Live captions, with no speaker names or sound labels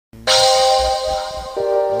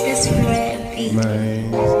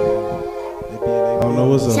Man, I don't know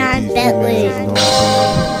what's up with these females, you know what I'm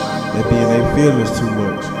saying? They be in their feelings too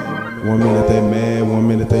much. 1 minute they mad, 1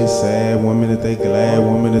 minute they sad, 1 minute they glad,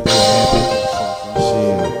 1 minute they happy.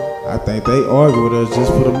 Shit, I think they argue with us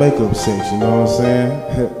just for the makeup sex, you know what I'm saying?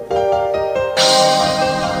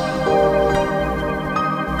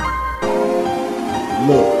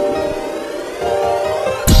 Look,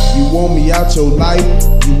 you want me out your life,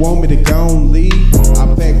 you want me to go and leave.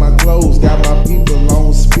 I pack my clothes, got my people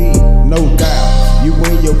on speed, no doubt. You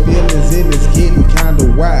in your feelings and it's getting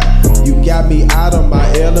kinda wild. You got me out of my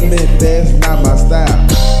element, that's not my style.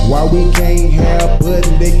 Why we can't have butt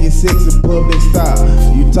naked sex in public style?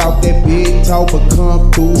 You talk that big talk but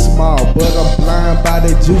come through small. But I'm blind by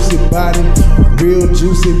that juicy body, real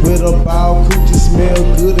juicy with a ball coochie, smell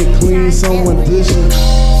good and clean, someone dishing.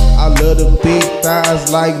 I love the big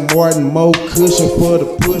thighs like Martin, more cushion for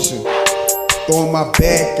the pushing. Throwing my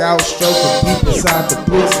back out, stroking deep inside the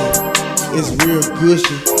pussy. It's real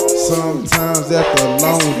gushy. Sometimes after a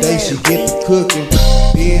long day, she get the cooking.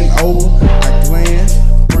 Bend over, I glance,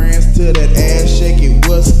 prance to that ass, shake it,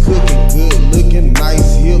 what's cooking? Good looking,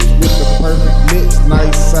 nice hips with the perfect lips,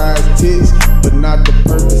 nice size tits, but not the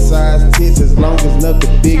perfect size tits. As long as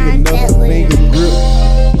nothing big enough to finger grip.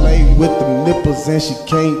 Play with the nipples and she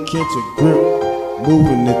can't catch a grip.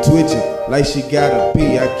 Moving and twitching like she gotta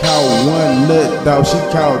pee. I caught one nut, dog, she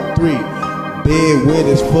caught three. Bed wet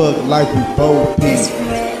as fuck like we 4P.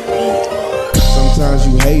 Sometimes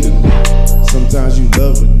you hate a nigga, sometimes you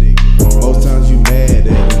love a nigga. Most times you mad at a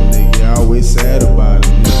nigga, you always sad about a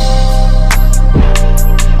nigga.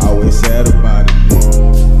 Always sad about a nigga.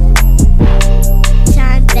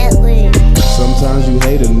 Sometimes you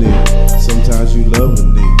hate a nigga, sometimes you love a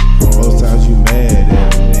nigga. Most times you mad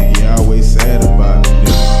at a nigga, you always sad about a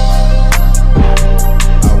nigga.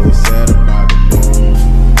 Always sad about a nigga.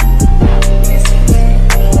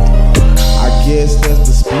 I guess that's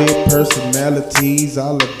the split personalities.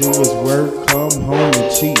 All I do is work, come home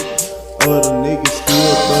and cheat. Other niggas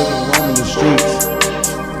still thugging, roaming the streets.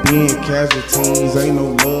 Being casualties, ain't no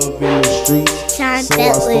love in the streets. So I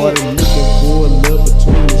started looking for a love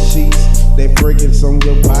between the sheets. They breakings on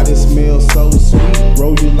your body, smell so sweet.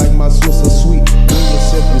 Roll you like my Swiss are sweet. When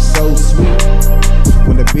yourself is so sweet.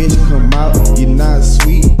 When the bitch come out, you're not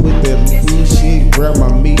sweet. Put that blue shit, grab my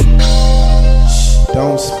meat. Shh,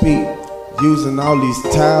 don't speak. Using all these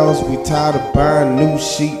towels, we tired of buying new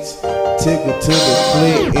sheets. Tickle to the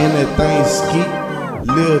click, anything skeet.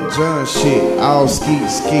 Lil Jon shit, all skeet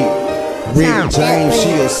skeet. Rick James, she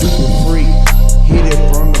a super freak. Hit it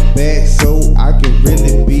from the back so I can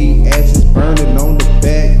really be ashes burning on the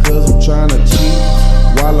back, cause I'm trying to cheat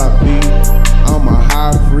while I be on my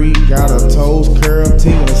high freak. Got her toes curled,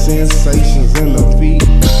 tingling sensations in the feet.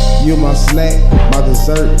 You my snack, my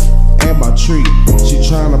dessert, and my treat. She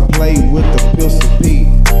tryna play with the pistol beat.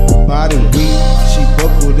 Body weak, she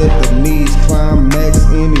buckled at the knees, climax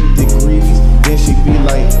any degrees.